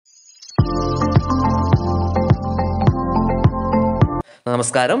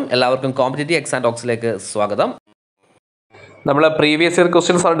നമസ്കാരം, എല്ലാവർക്കും competitive exam ടോക്സിലേക്ക് സ്വാഗതം. നമ്മൾ പ്രീവിയസ് ഇയർ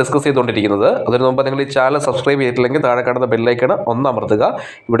ക്വസ്റ്റ്യൻസ് ആണ് ഡിസ്കസ് ചെയ്തുകൊണ്ടിരിക്കുന്നത്. അതിന് മുമ്പ് നിങ്ങൾ ഈ ചാനൽ സബ്സ്ക്രൈബ് ചെയ്തിട്ടില്ലെങ്കിൽ താഴെ കാണുന്ന ബെല്ലൈക്കൺ ഒന്ന് അമർത്തുക.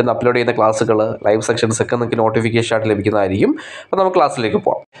 ഇവിടുന്ന് അപ്ലോഡ് ചെയ്യുന്ന ക്ലാസ്സുകൾ, ലൈവ് സെക്ഷൻസ് ഒക്കെ നിങ്ങൾക്ക് നോട്ടിഫിക്കേഷൻ ആയിട്ട് ലഭിക്കുന്നതായിരിക്കും. അപ്പോൾ നമുക്ക് ക്ലാസ്സിലേക്ക്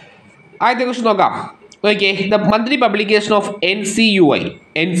പോകാം. ആദ്യത്തെ ക്വസ്റ്റ്യൻ നോക്കാം. Okay, the monthly publication of NCUI.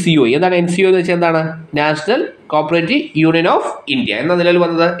 എന്താണ് NCUI എന്ന് വെച്ചാൽ എന്താണ്? National cooperative union of India എന്ന നിലയിൽ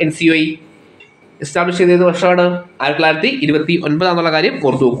വന്നത് NCUI എസ്റ്റാബ്ലിഷ് ചെയ്തത് വർഷമാണ് 1929 എന്നുള്ള കാര്യം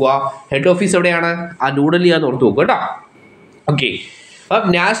ഓർത്തു നോക്കുക. ഹെഡ് ഓഫീസ് എവിടെയാണ്? ന്യൂഡൽഹിയാന്ന് ഓർത്തു നോക്കുക കേട്ടോ. ഓക്കെ, അപ്പം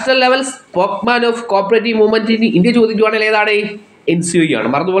national level സ്പോക്മാൻ of cooperative movement in India ചോദിക്കുവാണെങ്കിൽ ഏതാണ്? NCUI ആണ്.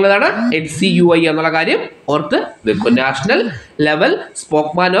 മറന്നുപോലെതാണ് NCUI എന്നുള്ള കാര്യം ഓർത്ത് വെക്കും. National level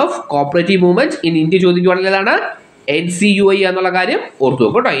സ്പോക്മാൻ of cooperative movement in India ചോദിക്കുവാണെങ്കിൽ ഏതാണ്? NCUI എന്നുള്ള കാര്യം ഓർത്തു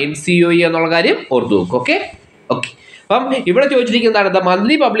വെക്കും കേട്ടോ. NCUI എന്നുള്ള കാര്യം ഓർത്തു വെക്കും. ഓക്കെ ഓക്കെ അപ്പം ഇവിടെ ചോദിച്ചിരിക്കുന്നതാണ് the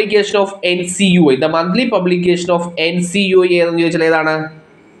monthly publication of NCUI. The monthly publication of NCUI ഏതെന്ന് ചോദിച്ചാൽ ഏതാണ്?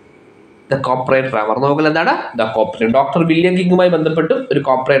 The cooperator. മറന്നു നോക്കൽ എന്താണ്? The cooperator. ഡോക്ടർ വില്യം കിങ്ങുമായി ബന്ധപ്പെട്ട് ഒരു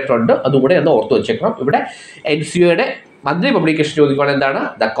കോപ്പറേറ്റർ ഉണ്ട്, അതുകൂടെ ഒന്ന് ഓർത്ത് വെച്ചേക്കണം. ഇവിടെ NCUIയുടെ മന്ത്ലി പബ്ലിക്കേഷൻ ചോദിക്കുകയാണ് എന്താണ്?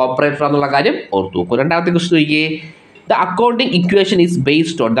 ദ കോപ്പറേറ്റർ എന്നുള്ള കാര്യം ഓർത്തു നോക്കും. രണ്ടാമത്തെ ക്വസ്റ്റ്യൻ ചോദിക്കേ, the accounting equation is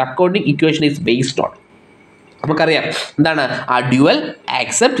based on. The accounting equation is based on. നമുക്കറിയാം എന്താണ് ഡ്യുവൽ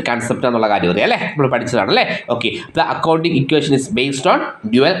ആക്സെപ്റ്റ് കൺസെപ്റ്റ് എന്നുള്ള കാര്യം അറിയാം അല്ലേ, നമ്മൾ പഠിച്ചതാണ് അല്ലേ. Okay, the accounting equation is based on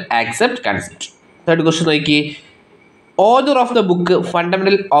dual accept concept. Third question നോക്കി, author of the book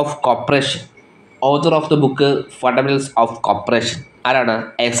fundamental of cooperation. Author of the book fundamentals of cooperation ആരാണ്?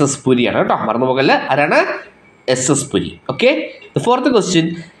 SS പുരിയാണ് കേട്ടോ. മറന്നു പോകല്ലേ, ആരാണ്? SS Puri. Okay, the fourth question,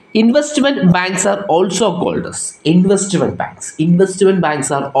 investment banks are also called as. Investment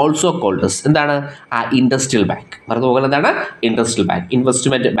banks are also called as. എന്താണ്? Industrial bank. മറന്നു പോകുന്നത് എന്താണ്? Industrial bank.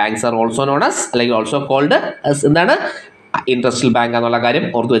 Investment banks are also known as അല്ലെങ്കിൽ ഓൾസോ കോൾഡ് as എന്താണ്? ഇൻഡസ്ട്രിയൽ ബാങ്ക് എന്നുള്ള കാര്യം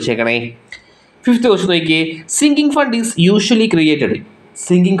ഓർത്ത് വെച്ചേക്കണേ. Fifth question നോക്കിയേ, sinking fund is usually created.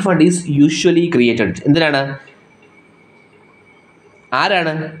 Sinking fund is usually created എന്തിനാണ്?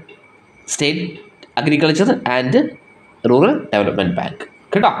 ആരാണ്? State agriculture and rural development bank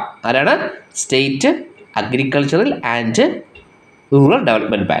കേട്ടോ. ആരാണ്? State agricultural and rural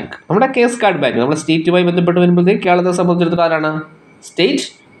development bank. നമ്മുടെ കേസ് കാർഡ് ബാങ്ക്, നമ്മുടെ സ്റ്റേറ്റുമായി ബന്ധപ്പെട്ട് വരുമ്പോഴത്തേക്ക് കേരളത്തെ സംബന്ധിച്ചിടത്തോളം ആരാണ്? State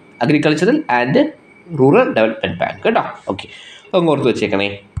agricultural and rural development bank കേട്ടോ. ഓക്കെ, ഒന്ന് ഓർത്ത് വെച്ചേക്കണേ.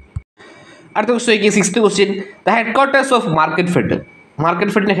 അടുത്ത question, sixth question, the head quarters of market fed.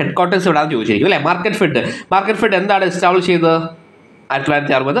 Market ഫെഡിന്റെ head quarters എവിടെയാണെന്ന് ചോദിച്ചിരിക്കും അല്ലേ. മാർക്കറ്റ് ഫെഡ് എന്താണ് എസ്റ്റാബ്ലിഷ് ചെയ്തത്?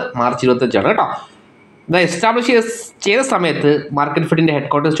 1960 മാർച്ച് 25 കേട്ടോ. എസ്റ്റാബ്ലിഷ് ചെയ്ത സമയത്ത് മാർക്കറ്റ് ഫെഡിന്റെ ഹെഡ്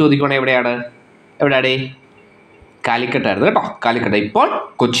ക്വാർട്ടേഴ്സ് ചോദിക്കുകയാണെങ്കിൽ എവിടെയാണ്? കാലിക്കട്ടായിരുന്നു കേട്ടോ. കാലിക്കട്ട് ഇപ്പോൾ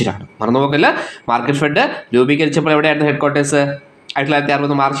കൊച്ചിയിലാണ്. മറന്നു പോകല്ല. മാർക്കറ്റ് ഫെഡ് രൂപീകരിച്ചപ്പോൾ എവിടെയായിരുന്നു ഹെഡ് ക്വാർട്ടേഴ്സ്?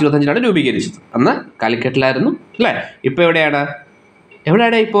 1960 മാർച്ച് 25 രൂപീകരിച്ചത്. അന്ന് കാലിക്കറ്റിലായിരുന്നു അല്ലേ. ഇപ്പോൾ എവിടെയാണ്?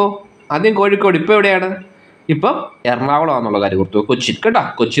 ഇപ്പോൾ ആദ്യം കോഴിക്കോട്, ഇപ്പോൾ എവിടെയാണ്? ഇപ്പം എറണാകുളം എന്നുള്ള കാര്യം ഓർത്ത് വെക്കുക. കൊച്ചിൻ കേട്ടോ.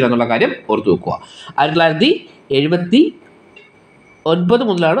 കൊച്ചിൻ എന്നുള്ള കാര്യം ഓർത്ത് വെക്കുക. 1979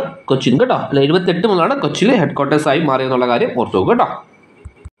 മുതലാണ് കൊച്ചിൻ കേട്ടോ. അല്ല 78 മുതലാണ് കൊച്ചിയിലെ ഹെഡ് ക്വാർട്ടേഴ്സ് ആയി മാറിയെന്നുള്ള കാര്യം ഓർത്തു നോക്കുക കേട്ടോ.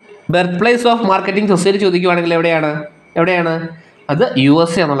 Berth place of marketing society ചോദിക്കുകയാണെങ്കിൽ എവിടെയാണ്? അത്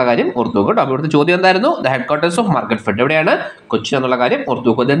USA എന്നുള്ള കാര്യം ഓർത്തു നോക്കുക കേട്ടോ. അപ്പോൾ ഇവിടുത്തെ ചോദ്യം എന്തായിരുന്നു? The head quarters of market fed എവിടെയാണ്? കൊച്ചിൻ എന്നുള്ള കാര്യം ഓർത്തു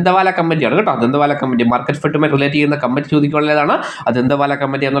നോക്കുക. ദന്തവാല കമ്മിറ്റിയാണ് കേട്ടോ. ദന്തവാല കമ്മിറ്റി മാർക്കറ്റ് ഫെഡുമായി റിലേറ്റ് ചെയ്യുന്ന കമ്മിറ്റി ചോദിക്കുകയുള്ളതാണ്. അത് ദന്തവാല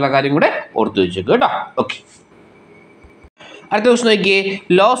കമ്മിറ്റി എന്നുള്ള കാര്യം കൂടെ ഓർത്തു വെച്ചേക്കുക കേട്ടോ. ഓക്കെ, അടുത്ത ക്വസ്റ്റ്യൻ നോക്കിയേ,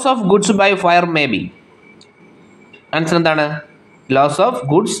 loss of goods by fire may be. Answer എന്താണ്? Loss of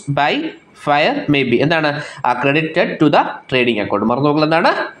goods by fire may be എന്താണ്? Credited to the trading account. മറന്നു നോക്കുക എന്താണ്?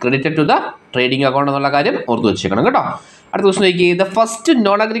 Credited to the trading account എന്നുള്ള കാര്യം ഓർത്ത് വെച്ചേക്കണം കേട്ടോ. അടുത്ത ക്വസ്റ്റ്യൻ നോക്കി, the first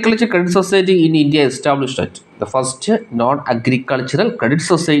non agriculture credit society in India established at. The first non agricultural credit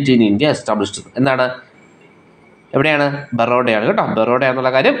society in India established എന്താണ്? എവിടെയാണ്? ബറോഡയാണ് കേട്ടോ. ബറോഡ എന്നുള്ള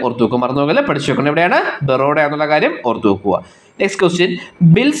കാര്യം ഓർത്ത് വെക്കുക. മറന്നു നോക്കല്ലേ, പഠിച്ചു വെക്കണം. എവിടെയാണ്? ബറോഡ എന്നുള്ള കാര്യം ഓർത്ത് വെക്കുക. Next question,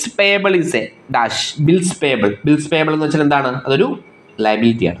 bills payable is A dash. Bills payable എന്ന് വെച്ചാൽ എന്താണ്? അതൊരു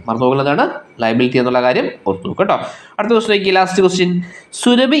ലയബിലിറ്റിയാണ്. മറന്നു പോകുന്നതാണ് ലയബിലിറ്റി എന്നുള്ള കാര്യം ഓർത്ത് നോക്കുക കേട്ടോ. അടുത്ത ക്വസ്റ്റ്യൻ നോക്കി, last question,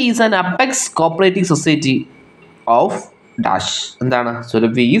 Surabhi is an apex cooperative society of dash. എന്താണ്?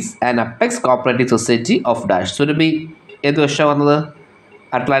 Surabhi is an apex cooperative society of dash. Surabhi ഏത് വർഷം വന്നത്?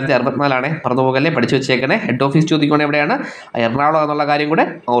 1964 മറന്നു പോകല്ലേ, പഠിച്ചു വെച്ചേക്കണേ. ഹെഡ് ഓഫീസ് ചോദിക്കുകയാണെങ്കിൽ എവിടെയാണ്? എറണാകുളം എന്നുള്ള കാര്യം കൂടെ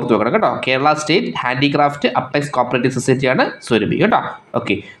ഓർത്ത് വെക്കണം കേട്ടോ. Kerala state handicraft apex cooperative സൊസൈറ്റിയാണ് Surabhi കേട്ടോ.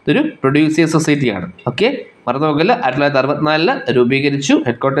 ഓക്കെ, ഇതൊരു പ്രൊഡ്യൂസേഴ്സ് സൊസൈറ്റിയാണ്. ഓക്കെ, മറന്നു പോകല്ല. 1964 രൂപീകരിച്ചു.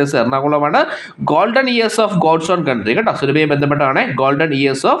 Head quarters എറണാകുളമാണ്. Golden years of God's own country കേട്ടോ. സുരഭിയെ ബന്ധപ്പെട്ടാണ് golden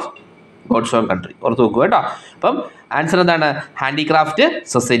years of God's own country ഓർത്ത് നോക്കുക കേട്ടോ. അപ്പം ആൻസർ എന്താണ്? ഹാൻഡിക്രാഫ്റ്റ്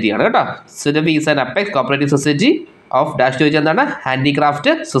സൊസൈറ്റിയാണ് കേട്ടോ. Surabhi is an apex cooperative society of dash ചോദിച്ചാൽ എന്താണ്?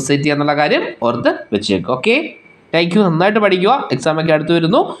 ഹാൻഡിക്രാഫ്റ്റ് സൊസൈറ്റി എന്നുള്ള കാര്യം ഓർത്ത് വെച്ചേക്കും. Okay, thank you. നന്നായിട്ട് പഠിക്കുക. എക്സാം ഒക്കെ അടുത്ത്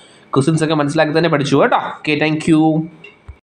വരുന്നു. ക്വസ്റ്റ്യൻസ് ഒക്കെ മനസ്സിലാക്കി തന്നെ പഠിച്ചു കേട്ടോ. Okay, thank you.